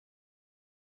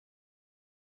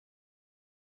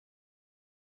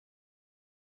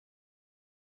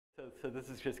So this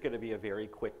is just going to be a very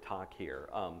quick talk here.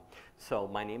 So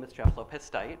my name is Lopez.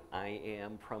 I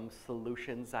am from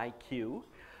Solutions IQ,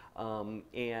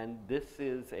 and this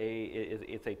is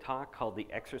it's a talk called "The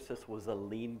Exorcist Was a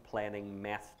Lean Planning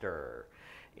Master,"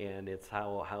 and it's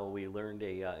how we learned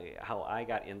how I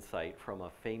got insight from a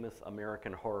famous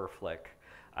American horror flick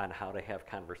on how to have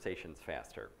conversations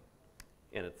faster.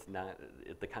 And it's not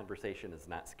the conversation is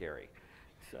not scary.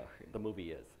 So the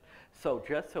movie is. So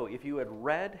just so if you had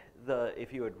read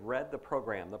the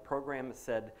program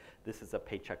said this is a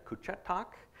Pecha Kucha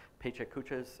talk. Pecha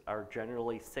Kuchas are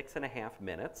generally 6.5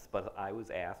 minutes, but I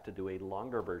was asked to do a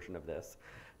longer version of this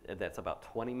that's about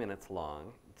 20 minutes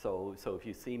long. So if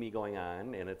you see me going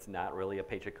on and it's not really a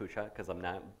Pecha Kucha, because I'm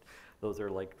not, those are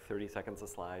like 30 seconds of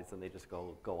slides and they just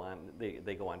go on,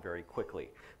 they go on very quickly.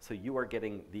 So you are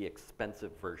getting the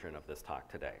expensive version of this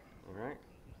talk today, all right?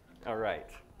 All right.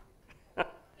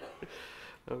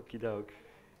 Okie doke.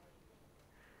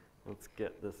 Let's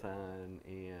get this on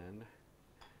and,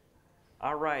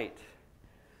 all right.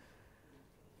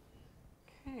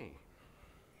 Okay.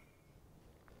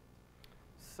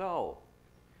 So,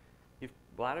 a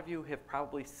lot of you have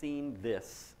probably seen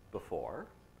this before.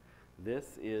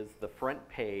 This is the front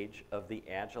page of the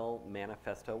Agile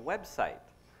Manifesto website.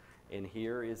 And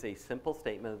here is a simple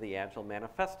statement of the Agile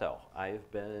Manifesto. I've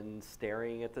been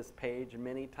staring at this page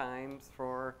many times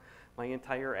for my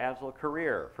entire Agile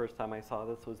career. First time I saw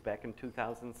this was back in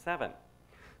 2007.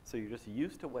 So you're just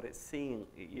used to what it's seeing,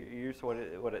 you're used to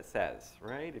what it says,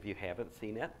 right? If you haven't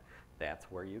seen it, that's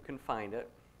where you can find it.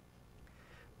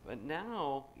 But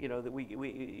now, you know, that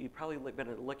you've probably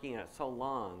been looking at it so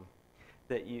long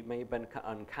that you may have been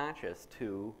unconscious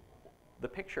to the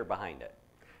picture behind it.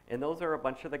 And those are a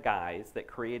bunch of the guys that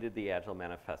created the Agile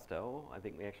Manifesto. I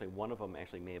think one of them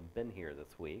actually may have been here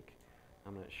this week.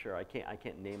 I'm not sure. I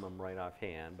can't name them right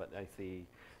offhand, but I see,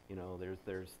 you know,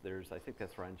 there's I think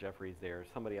that's Ron Jeffries there.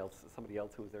 Somebody else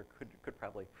who was there could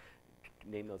probably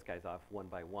name those guys off one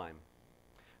by one.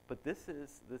 But this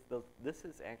is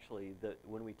actually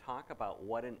when we talk about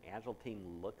what an Agile team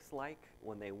looks like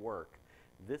when they work,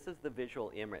 this is the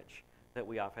visual image that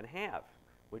we often have,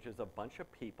 which is a bunch of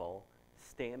people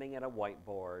standing at a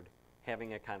whiteboard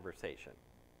having a conversation,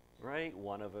 right?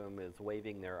 One of them is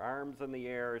waving their arms in the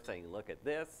air saying, look at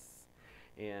this,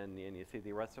 and you see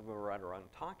the rest of them are right around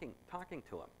talking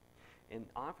to them. And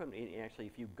often, actually,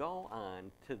 if you go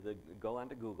on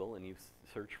to Google and you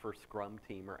search for Scrum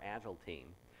team or Agile team,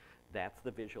 that's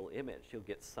the visual image. You'll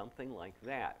get something like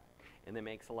that, and that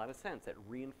makes a lot of sense. It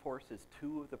reinforces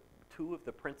two of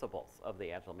the principles of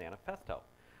the Agile Manifesto,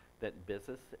 that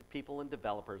business people and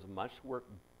developers must work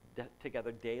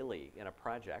together daily in a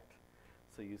project.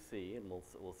 So you see, and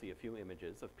we'll see a few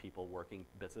images of people working,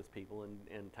 business people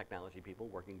and technology people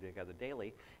working together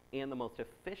daily. And the most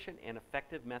efficient and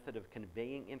effective method of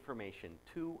conveying information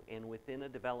to and within a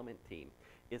development team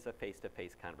is a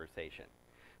face-to-face conversation.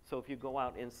 So if you go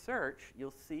out and search,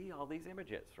 you'll see all these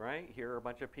images, right? Here are a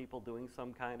bunch of people doing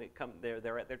some kind of,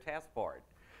 they're at their task board.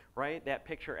 Right, that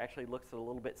picture actually looks a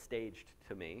little bit staged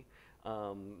to me.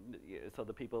 So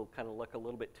the people kind of look a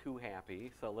little bit too happy.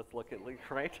 So let's look at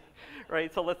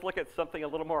right. So let's look at something a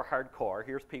little more hardcore.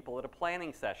 Here's people at a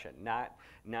planning session, not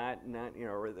you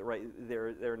know, right.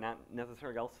 They're not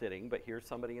necessarily all sitting, but here's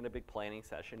somebody in a big planning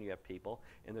session. You have people,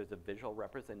 and there's a visual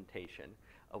representation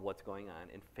of what's going on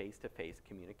in face-to-face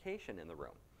communication in the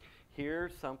room.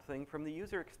 Here's something from the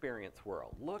user experience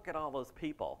world. Look at all those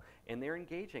people, and they're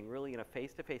engaging really in a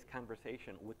face-to-face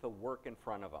conversation with the work in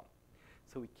front of them.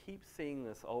 So we keep seeing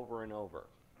this over and over.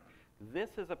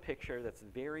 This is a picture that's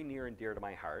very near and dear to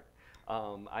my heart.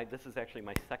 This is actually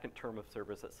my second term of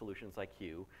service at Solutions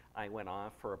IQ. I went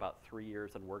off for about 3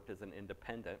 years and worked as an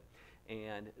independent.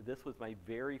 And this was my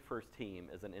very first team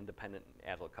as an independent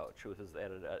Agile coach. It was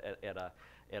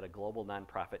at a global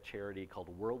nonprofit charity called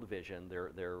World Vision.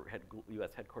 Their U.S.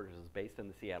 headquarters is based in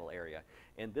the Seattle area.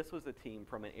 And this was a team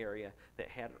from an area that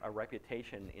had a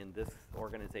reputation in this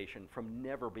organization from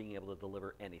never being able to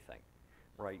deliver anything.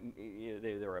 Right?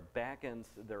 They're a back-end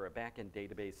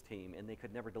database team, and they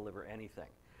could never deliver anything.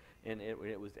 And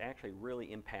it was actually really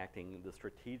impacting the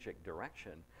strategic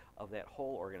direction of that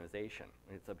whole organization.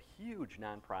 It's a huge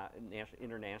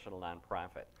international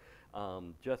nonprofit.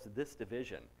 Just this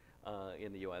division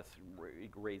in the U.S.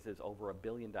 raises over $1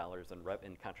 billion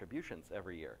in contributions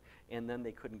every year, and then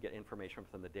they couldn't get information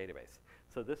from the database.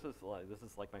 So this is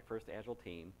like my first Agile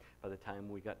team. By the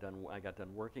time I got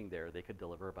done working there, they could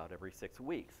deliver about every 6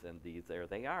 weeks, and there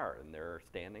they are, and they're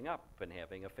standing up and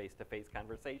having a face-to-face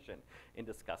conversation and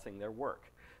discussing their work.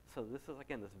 So this is,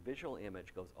 again, this visual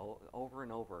image goes over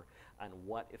and over on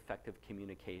what effective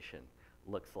communication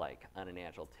looks like on an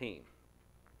Agile team.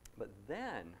 But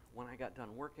then, when I got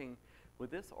done working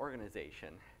with this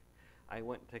organization, I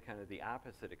went to kind of the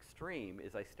opposite extreme,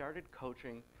 is I started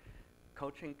coaching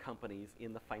companies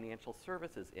in the financial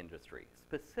services industry,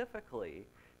 specifically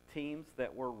teams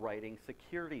that were writing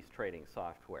securities trading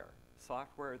software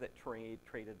that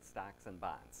traded stocks and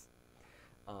bonds.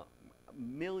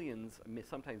 Millions,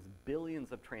 sometimes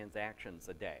billions of transactions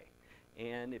a day.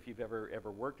 And if you've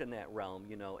ever worked in that realm,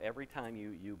 you know, every time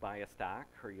you buy a stock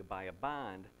or you buy a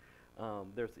bond,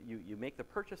 you make the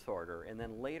purchase order, and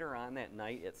then later on that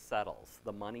night it settles.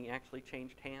 The money actually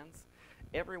changed hands.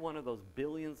 Every one of those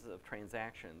billions of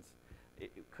transactions,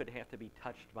 it could have to be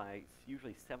touched by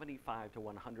usually 75 to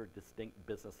 100 distinct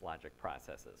business logic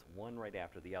processes, one right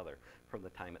after the other, from the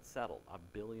time it settled.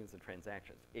 Billions of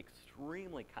transactions.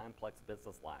 Extremely complex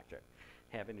business logic,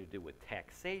 having to do with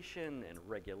taxation and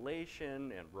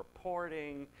regulation and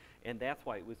reporting, and that's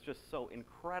why it was just so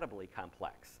incredibly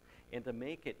complex. And to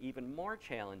make it even more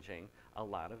challenging, a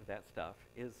lot of that stuff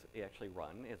is actually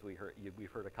run, as we've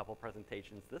heard a couple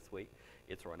presentations this week,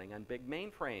 it's running on big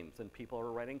mainframes, and people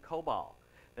are writing COBOL.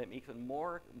 That makes it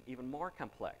even more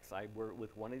complex.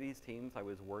 With one of these teams I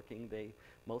was working,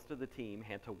 most of the team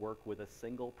had to work with a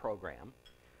single program,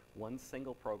 one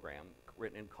single program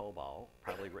written in COBOL,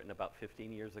 probably written about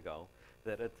 15 years ago,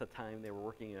 that at the time they were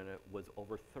working on it was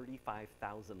over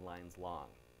 35,000 lines long.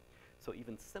 So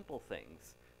even simple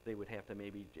things, they would have to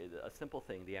maybe, a simple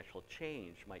thing, the actual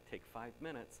change might take 5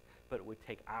 minutes, but it would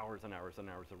take hours and hours and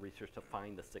hours of research to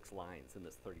find the 6 lines in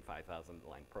this 35,000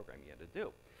 line program you had to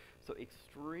do. So this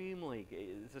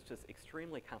is just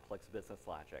extremely complex business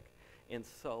logic. And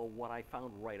so what I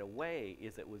found right away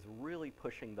is it was really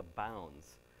pushing the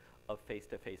bounds of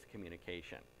face-to-face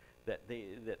communication. That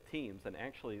teams, and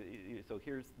actually, so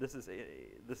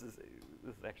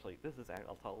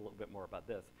I'll tell a little bit more about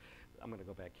this. I'm going to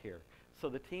go back here. So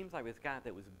the teams I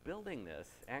that was building this,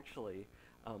 actually,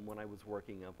 when I was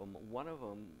working of them, one of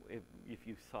them, if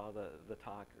you saw the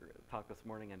talk this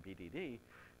morning on BDD,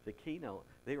 the keynote,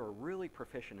 they were really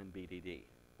proficient in BDD,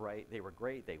 right? They were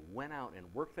great. They went out and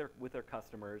worked with their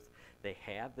customers. They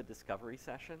had the discovery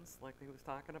sessions like he was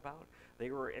talking about.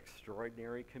 They were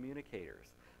extraordinary communicators.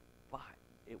 But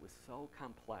it was so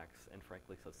complex and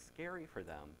frankly so scary for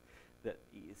them that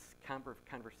these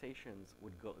conversations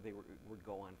would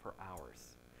go on for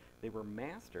hours. They were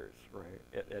masters,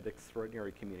 right, at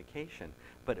extraordinary communication,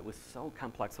 but it was so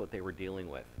complex what they were dealing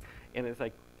with. And as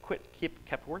I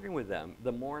kept working with them,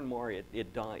 the more and more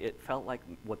it felt like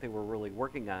what they were really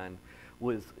working on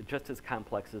was just as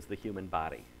complex as the human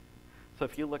body. So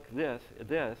if you look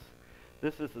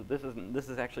this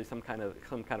is actually some kind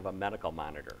of a medical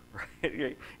monitor,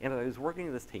 right? And I was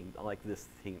working with this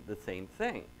team, the same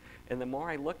thing. And the more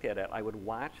I looked at it, I would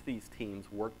watch these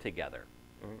teams work together,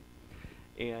 right?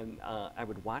 And I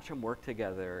would watch them work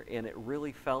together, and it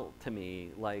really felt to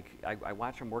me like I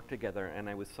watched them work together, and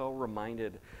I was so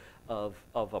reminded of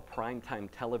a primetime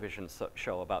television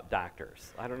show about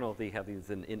doctors. I don't know if they have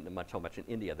these so much in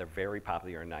India. They're very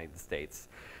popular in the United States,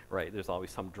 right? There's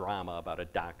always some drama about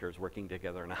doctors working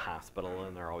together in a hospital,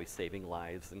 and they're always saving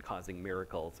lives and causing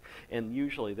miracles. And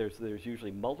usually there's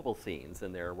usually multiple scenes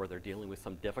in there where they're dealing with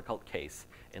some difficult case,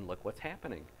 and look what's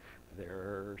happening.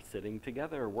 They're sitting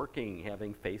together, working,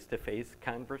 having face-to-face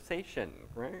conversation,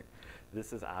 right?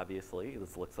 This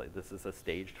looks like this is a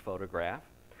staged photograph.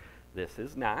 This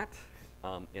is not,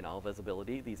 in all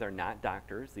visibility, these are not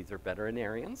doctors, these are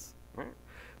veterinarians, right?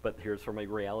 But here's from a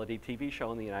reality TV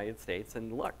show in the United States,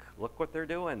 and look what they're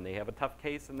doing. They have a tough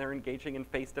case, and they're engaging in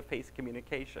face-to-face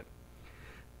communication.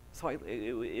 So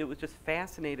it was just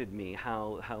fascinated me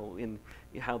how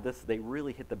they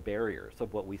really hit the barriers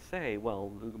of what we say.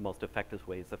 Well, the most effective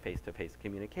way is the face-to-face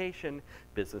communication.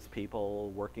 Business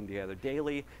people working together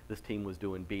daily. This team was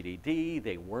doing BDD.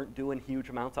 They weren't doing huge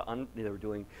amounts of. They were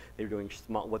doing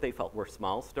small, what they felt were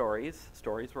small stories.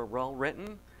 Stories were well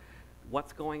written.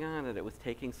 What's going on that it was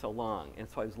taking so long? And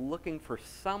so I was looking for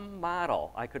some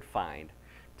model I could find.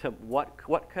 To what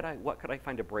could I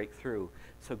find to break through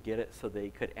so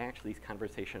these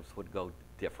conversations would go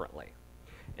differently,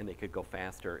 and they could go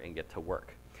faster and get to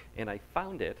work. And I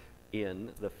found it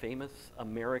in the famous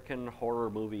American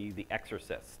horror movie The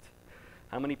Exorcist.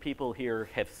 How many people here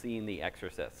have seen The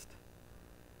Exorcist?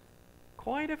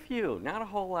 Quite a few, not a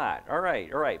whole lot. All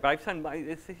right. But I've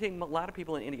seen a lot of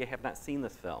people in India have not seen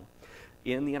this film.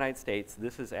 In the United States,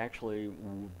 this is actually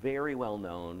very well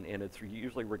known, and it's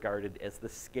usually regarded as the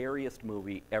scariest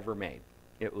movie ever made.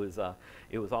 It was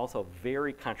also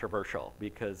very controversial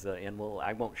because,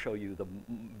 I won't show you the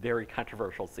very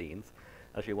controversial scenes,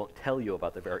 Actually, I won't tell you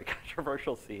about the very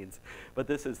controversial scenes, but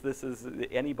this is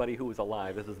anybody who was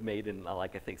alive. This is made in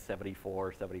like I think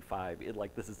 74, 75.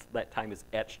 That time is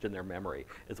etched in their memory.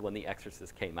 Is when The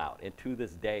Exorcist came out, and to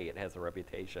this day, it has a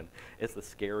reputation as the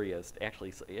scariest,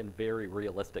 actually, and very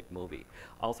realistic movie.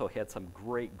 Also had some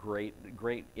great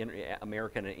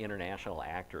American and international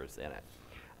actors in it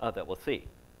that we'll see.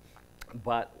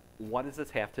 But what does this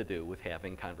have to do with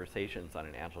having conversations on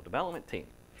an agile development team?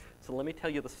 So let me tell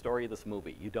you the story of this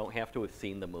movie. You don't have to have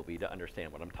seen the movie to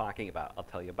understand what I'm talking about. I'll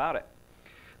tell you about it.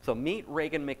 So meet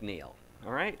Regan McNeil,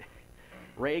 all right?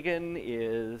 Regan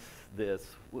is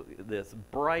this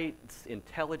bright,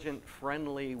 intelligent,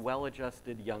 friendly,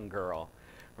 well-adjusted young girl,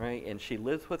 right? And she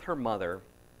lives with her mother.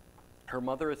 Her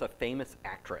mother is a famous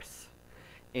actress.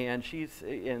 And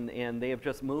they have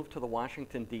just moved to the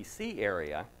Washington, D.C.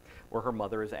 area where her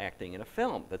mother is acting in a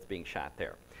film that's being shot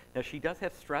there. Now, she does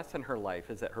have stress in her life,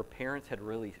 is that her parents had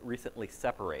really recently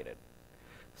separated.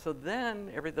 So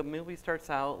then, the movie starts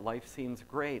out, life seems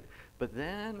great, but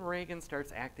then Regan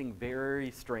starts acting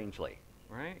very strangely,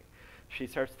 right? She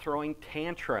starts throwing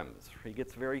tantrums. She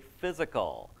gets very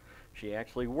physical. She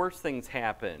actually, worse things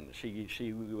happen.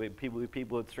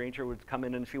 People with stranger would come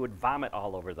in and she would vomit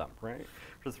all over them, right?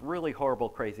 Just really horrible,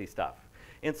 crazy stuff.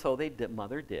 And so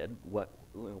mother did what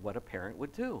a parent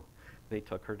would do. They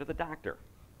took her to the doctor.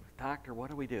 Doctor, what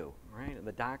do we do, right? And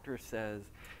the doctor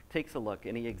takes a look,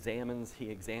 and he examines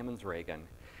Regan,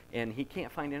 and he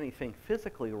can't find anything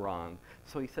physically wrong.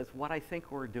 So he says, I think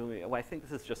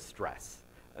this is just stress,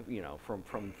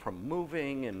 from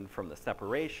moving and from the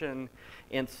separation.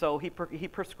 And so he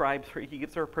prescribes her, he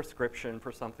gives her a prescription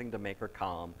for something to make her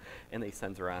calm, and he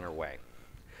sends her on her way.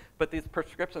 But these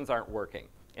prescriptions aren't working,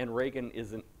 and Regan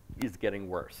is getting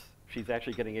worse. She's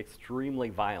actually getting extremely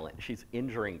violent. She's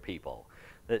injuring people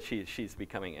that she's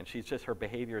becoming, and her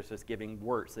behavior is just getting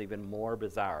worse, even more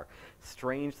bizarre.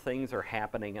 Strange things are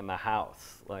happening in the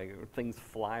house, like things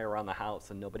fly around the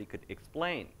house and nobody could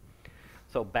explain.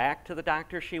 So back to the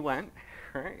doctor she went,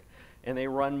 right? And they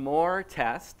run more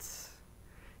tests,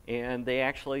 and they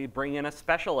actually bring in a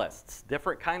specialist,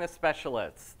 different kind of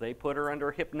specialists. They put her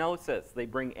under hypnosis. They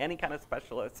bring any kind of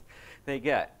specialist they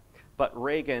get. But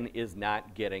Regan is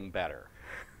not getting better.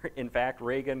 In fact,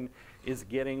 Regan is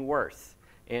getting worse.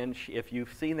 And if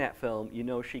you've seen that film, you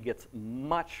know she gets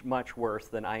much, much worse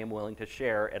than I am willing to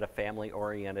share at a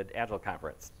family-oriented Agile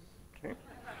conference. Okay?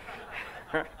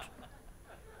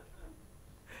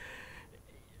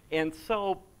 And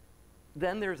so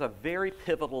then there's a very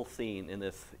pivotal scene in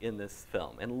this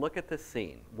film. And look at this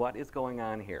scene. What is going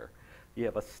on here? You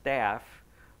have a staff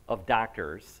of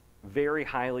doctors, very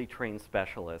highly trained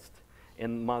specialists,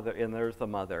 and there's the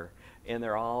mother, and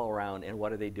they're all around, and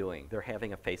what are they doing? They're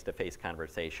having a face-to-face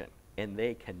conversation, and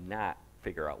they cannot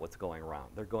figure out what's going wrong.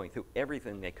 They're going through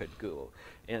everything they could do,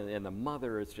 and the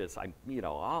mother is just,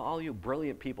 all you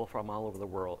brilliant people from all over the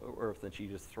world, earth, and she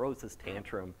just throws this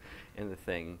tantrum in the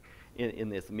thing, in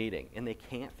this meeting, and they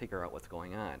can't figure out what's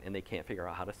going on, and they can't figure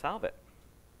out how to solve it.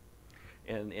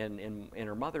 And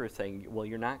her mother is saying, well,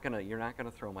 you're not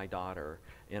gonna throw my daughter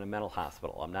in a mental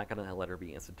hospital. I'm not gonna let her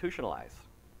be institutionalized.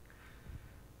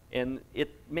 And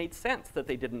it made sense that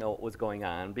they didn't know what was going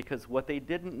on, because what they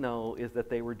didn't know is that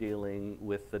they were dealing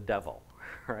with the devil,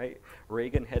 right?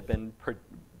 Regan had been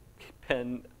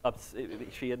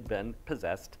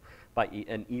possessed by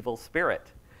an evil spirit.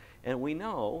 And we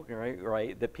know,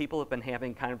 right, that people have been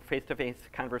having kind of face-to-face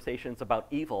conversations about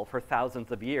evil for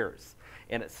thousands of years,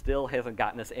 and it still hasn't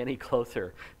gotten us any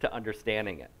closer to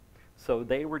understanding it. So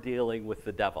they were dealing with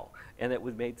the devil, and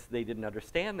they didn't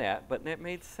understand that, but it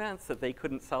made sense that they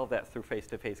couldn't solve that through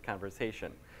face-to-face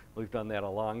conversation. We've done that a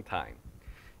long time.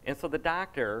 And so the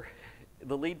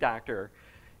lead doctor,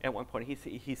 at one point,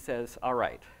 he says, all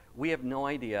right, we have no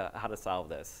idea how to solve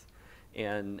this,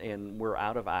 and we're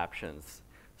out of options.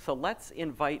 So let's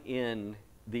invite in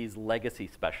these legacy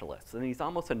specialists. And he's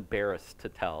almost embarrassed to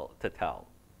tell.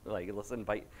 Like, let's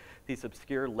invite these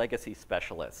obscure legacy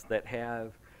specialists that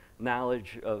have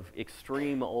knowledge of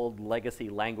extreme old legacy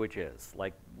languages,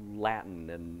 like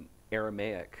Latin and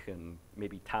Aramaic and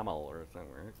maybe Tamil or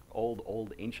somewhere,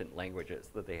 old ancient languages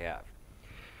that they have.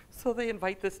 So they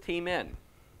invite this team in.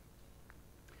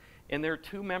 And there are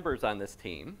two members on this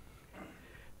team.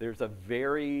 There's a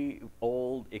very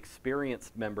old,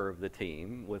 experienced member of the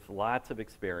team with lots of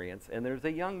experience, and there's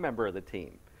a young member of the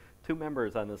team, two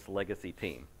members on this legacy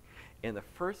team. And the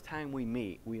first time we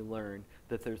meet, we learn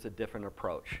that there's a different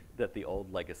approach that the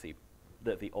old legacy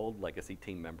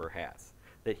team member has,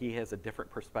 that he has a different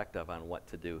perspective on what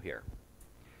to do here.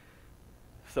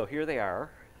 So here they are.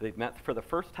 They've met for the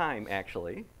first time,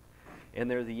 actually, And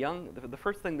they're the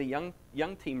first thing the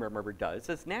young team member does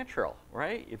is natural,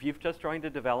 right? If you've just joined a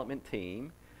development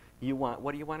team,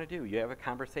 what do you want to do? You have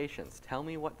conversations. Tell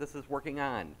me what this is working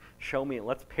on. Show me,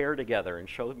 let's pair together and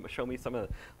show me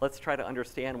let's try to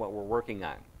understand what we're working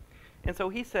on. And so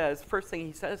he says, first thing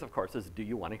he says, of course, is, do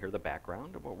you want to hear the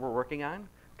background of what we're working on?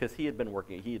 Because he had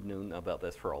known about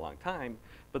this for a long time,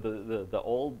 but the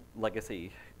old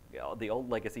legacy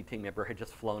team member had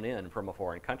just flown in from a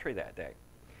foreign country that day.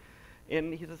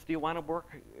 And he says, do you want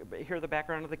to hear the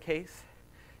background of the case?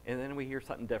 And then we hear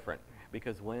something different,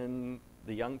 because when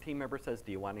the young team member says,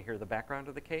 do you want to hear the background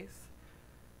of the case?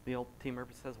 The old team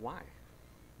member says, why?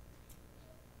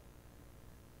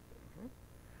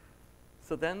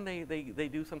 So then they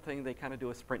do something, they kind of do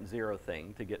a sprint zero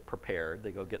thing to get prepared.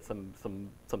 They go get some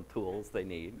tools they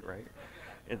need, right?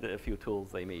 A few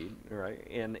tools they need, right?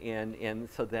 And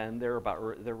so then they're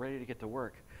ready to get to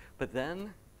work. But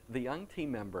then the young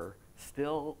team member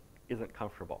still isn't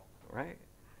comfortable, right?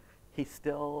 He's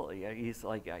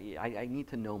like, I need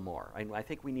to know more. I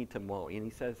think we need to know. And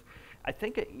he says, I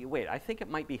think it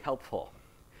might be helpful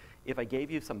if I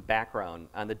gave you some background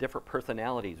on the different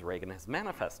personalities Regan has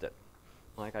manifested.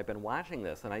 Like, I've been watching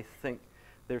this, and I think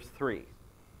there's 3.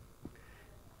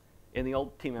 And the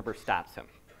old team member stops him,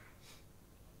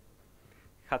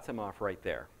 cuts him off right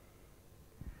there.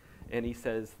 And he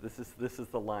says, this is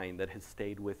the line that has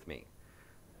stayed with me.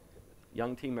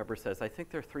 Young team member says, I think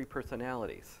there are 3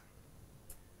 personalities.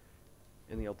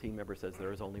 And the old team member says,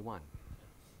 there is only one.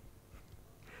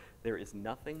 There is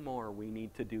nothing more we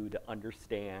need to do to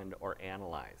understand or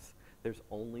analyze. There's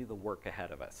only the work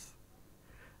ahead of us.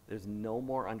 There's no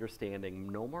more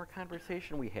understanding, no more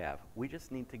conversation we have. We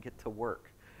just need to get to work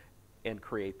and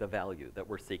create the value that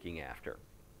we're seeking after.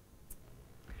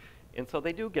 And so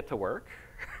they do get to work.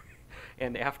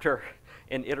 And after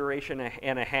an iteration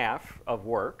and a half of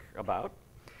work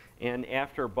and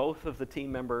after both of the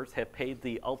team members have paid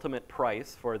the ultimate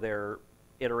price for their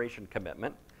iteration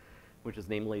commitment, which is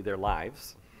namely their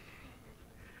lives,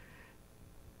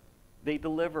 they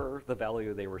deliver the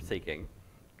value they were seeking,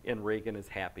 and Regan is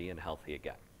happy and healthy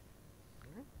again.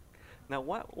 Right. Now,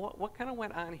 what kind of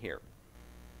went on here?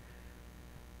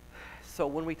 So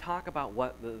when we talk about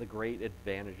what the great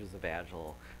advantages of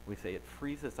Agile, we say it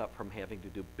frees us up from having to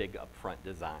do big upfront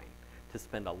design, to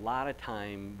spend a lot of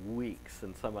time, weeks,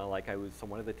 and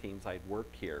one of the teams I'd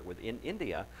worked here with in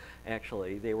India,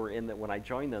 actually, when I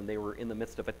joined them, they were in the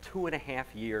midst of a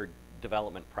 2.5-year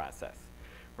development process.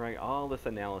 Right, all this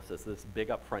analysis, this big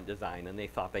upfront design, and they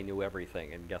thought they knew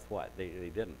everything, and guess what?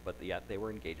 They didn't, but yet they were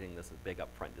engaging this as big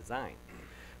upfront design.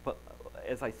 But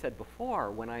as I said before,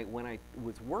 when I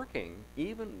was working,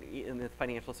 even in the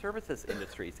financial services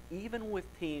industries, even with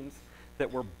teams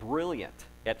that were brilliant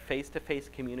at face-to-face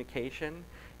communication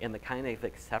and the kind of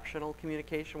exceptional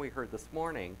communication we heard this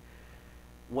morning,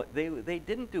 they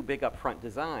didn't do big upfront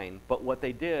design, but what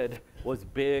they did was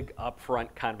big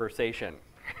upfront conversation.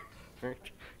 Right?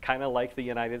 Kind of like the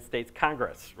United States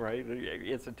Congress, right? An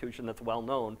institution that's well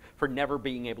known for never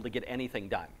being able to get anything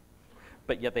done,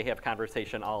 but yet they have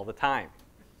conversation all the time.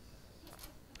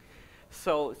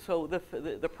 So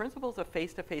the principles of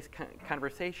face-to-face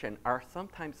conversation are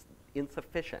sometimes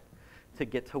insufficient to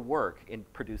get to work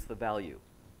and produce the value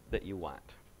that you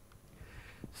want.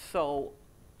 So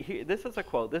this is a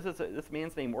quote. This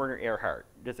man's named Werner Erhard.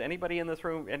 Does anybody in this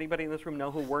room know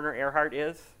who Werner Erhard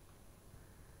is?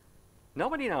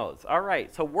 Nobody knows. All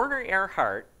right. So Werner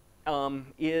Erhard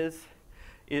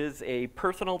is a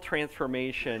personal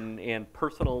transformation and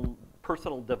personal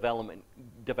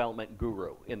development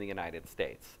guru in the United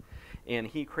States, and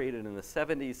he created in the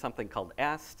 70s something called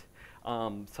EST.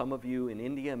 Some of you in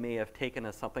India may have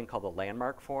taken something called the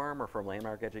Landmark Forum or from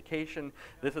Landmark Education.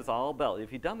 This is all about,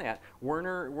 if you've done that,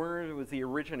 Werner was the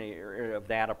originator of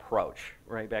that approach,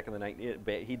 right?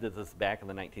 He did this back in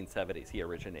the 1970s. He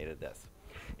originated this.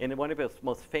 And one of his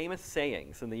most famous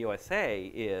sayings in the USA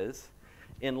is,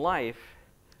 in life,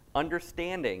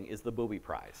 understanding is the booby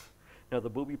prize. Now, the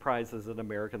booby prize is an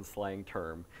American slang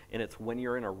term, and it's when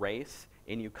you're in a race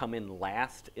and you come in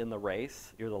last in the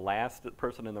race, you're the last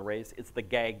person in the race, it's the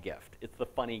gag gift, it's the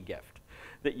funny gift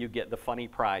that you get, the funny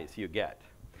prize you get.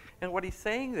 And what he's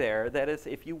saying there, that is,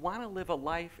 if you want to live a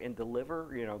life and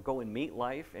deliver, go and meet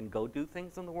life and go do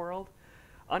things in the world,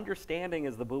 understanding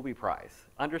is the booby prize.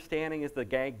 Understanding is the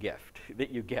gag gift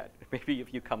that you get, maybe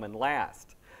if you come in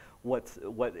last. What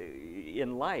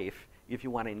in life, if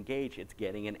you want to engage, it's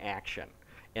getting in action.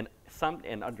 And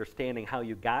understanding how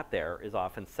you got there is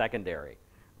often secondary,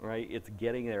 right? It's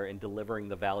getting there and delivering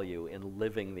the value and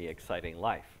living the exciting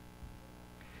life.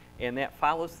 And that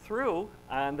follows through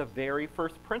on the very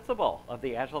first principle of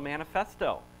the Agile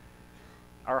Manifesto.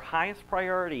 Our highest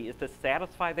priority is to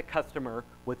satisfy the customer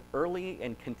with early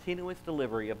and continuous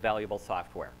delivery of valuable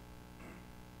software.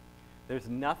 There's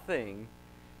nothing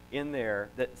in there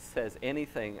that says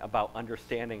anything about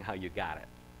understanding how you got it.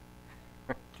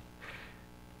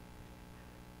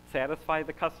 Satisfy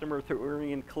the customer through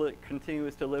early and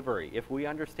continuous delivery. If we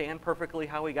understand perfectly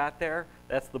how we got there,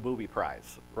 that's the booby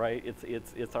prize, right?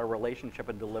 It's our relationship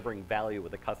and delivering value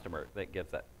with the customer that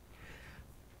gives it.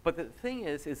 But the thing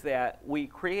is that we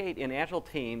create in Agile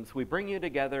teams, we bring you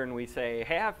together and we say,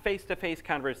 have face-to-face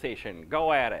conversation,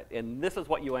 go at it, and this is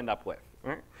what you end up with,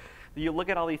 right? You look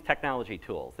at all these technology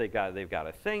tools. They've got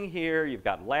a thing here. You've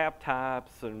got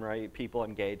laptops and right people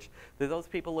engaged. Do those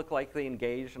people look like they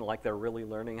engaged and like they're really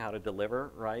learning how to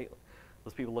deliver? Right?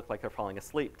 Those people look like they're falling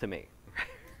asleep to me,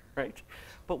 right?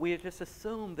 But we just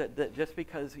assume that just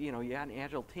because you have an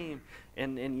Agile team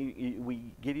and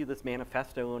we give you this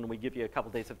manifesto and we give you a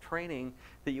couple days of training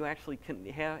that you actually can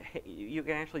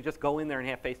actually just go in there and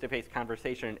have face-to-face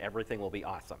conversation and everything will be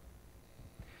awesome.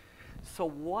 So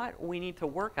what we need to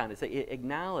work on is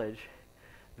acknowledge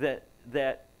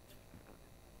that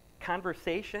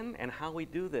conversation and how we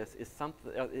do this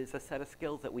is a set of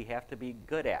skills that we have to be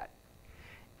good at.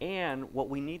 And what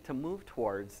we need to move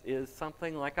towards is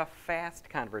something like a fast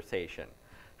conversation.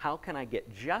 How can I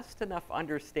get just enough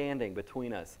understanding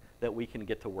between us that we can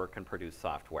get to work and produce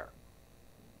software?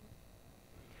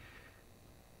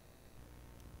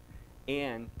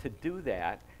 And to do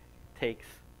that takes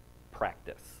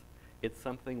practice. It's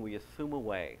something we assume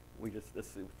away. We just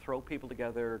throw people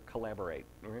together, collaborate.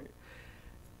 Right?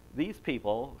 These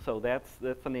people, so that's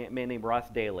a man named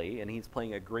Ross Daly, and he's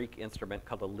playing a Greek instrument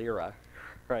called a lyra,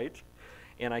 right?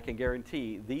 And I can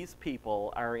guarantee these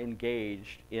people are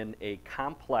engaged in a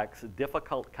complex,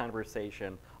 difficult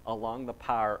conversation along the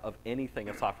par of anything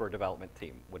a software development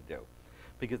team would do.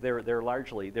 Because they're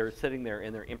sitting there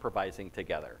and they're improvising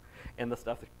together. And the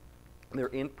stuff they're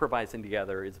improvising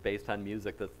together is based on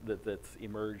music that's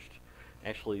emerged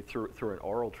actually through an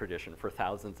oral tradition for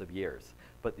thousands of years.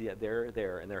 But they're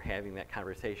there and they're having that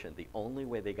conversation. The only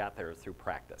way they got there is through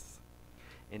practice.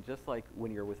 And just like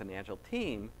when you're with an Agile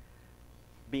team,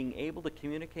 being able to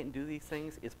communicate and do these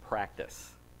things is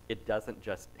practice. It doesn't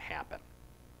just happen.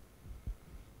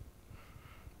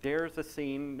 There's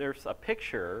a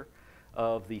picture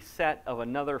of the set of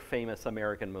another famous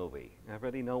American movie.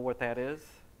 Everybody know what that is?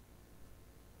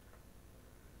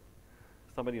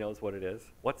 Somebody knows what it is.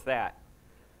 What's that?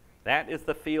 That is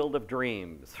The Field of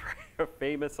Dreams, a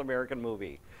famous American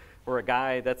movie where a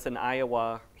guy that's in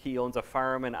Iowa, he owns a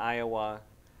farm in Iowa,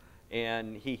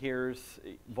 and he hears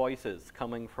voices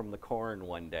coming from the corn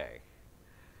one day.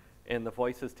 And the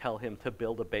voices tell him to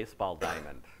build a baseball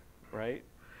diamond, right?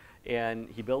 And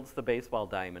he builds the baseball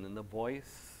diamond, and the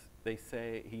voice they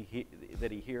say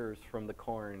that he hears from the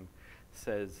corn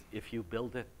says, if you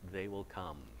build it, they will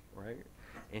come, right?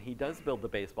 And he does build the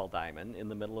baseball diamond in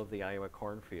the middle of the Iowa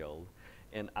cornfield,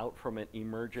 and out from it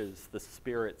emerges the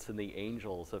spirits and the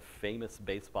angels of famous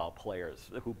baseball players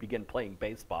who begin playing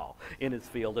baseball in his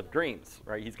field of dreams,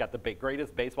 right? He's got the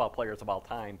greatest baseball players of all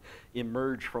time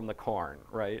emerge from the corn,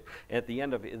 right? At the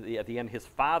end, his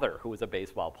father, who was a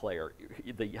baseball player,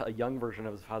 a young version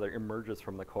of his father, emerges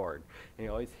from the corn. And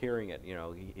you're always hearing it,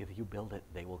 if you build it,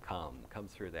 they will come,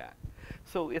 comes through that.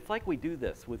 So it's like we do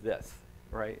this with this.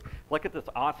 Right? Look at this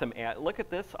awesome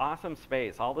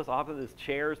space. All these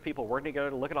chairs, people working together.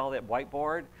 Look at all that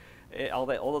whiteboard, all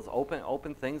those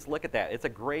open things. Look at that. It's a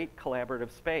great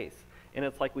collaborative space. And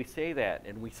it's like we say that,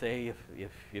 and we say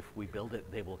if we build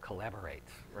it, they will collaborate.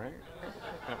 Right?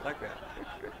 Like that.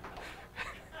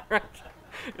 Right?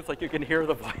 It's like you can hear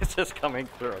the voices coming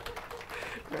through.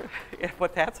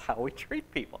 But that's how we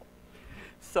treat people.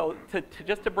 So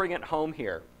just to bring it home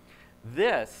here.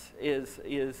 This is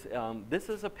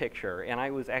a picture, and I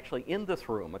was actually in this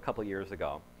room a couple years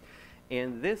ago,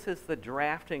 and this is the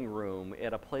drafting room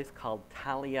at a place called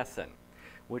Taliesin,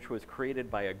 which was created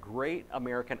by a great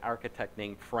American architect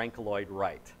named Frank Lloyd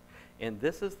Wright. And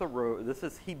this is the room.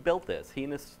 He built this. He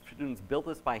and his students built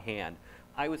this by hand.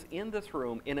 I was in this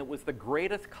room, and it was the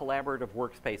greatest collaborative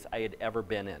workspace I had ever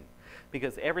been in,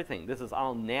 because this is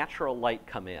all natural light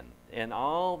come in. And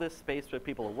all this space that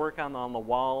people work on the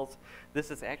walls, this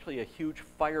is actually a huge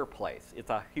fireplace. It's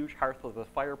a huge hearth with a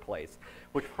fireplace,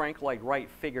 which Frank Lloyd Wright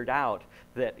figured out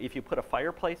that if you put a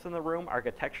fireplace in the room,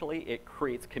 architecturally, it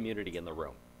creates community in the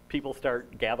room. People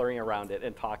start gathering around it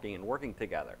and talking and working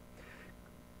together.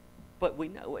 But we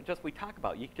talk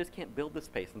about, you just can't build the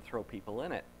space and throw people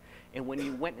in it. And when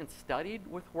you went and studied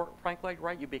with Frank Lloyd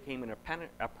Wright, you became an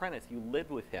apprentice. You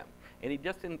lived with him. And he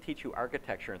just didn't teach you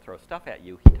architecture and throw stuff at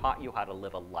you. He taught you how to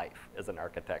live a life as an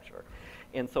architecture.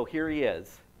 And so here he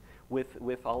is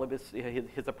with all of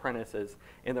his apprentices,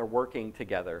 and they're working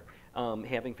together,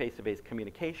 having face-to-face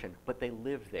communication, but they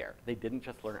lived there. They didn't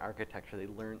just learn architecture, they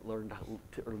learned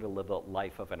to live the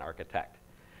life of an architect.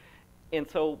 And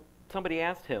so somebody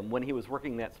asked him when he was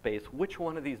working in that space, which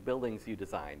one of these buildings you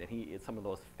designed? And it's some of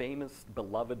those famous,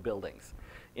 beloved buildings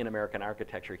in American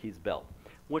architecture he's built.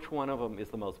 Which one of them is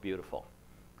the most beautiful?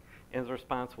 And his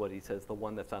response was, he says, the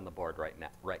one that's on the board right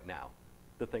now.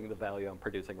 The value I'm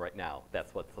producing right now,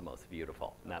 that's what's the most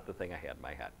beautiful, not the thing I had in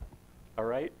my head. All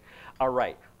right? All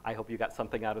right. I hope you got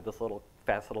something out of this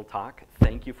fast little talk.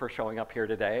 Thank you for showing up here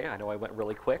today. I know I went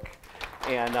really quick.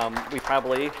 And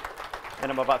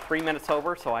and I'm about 3 minutes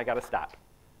over, so I got to stop.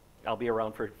 I'll be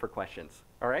around for questions.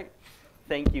 All right?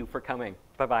 Thank you for coming.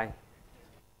 Bye-bye.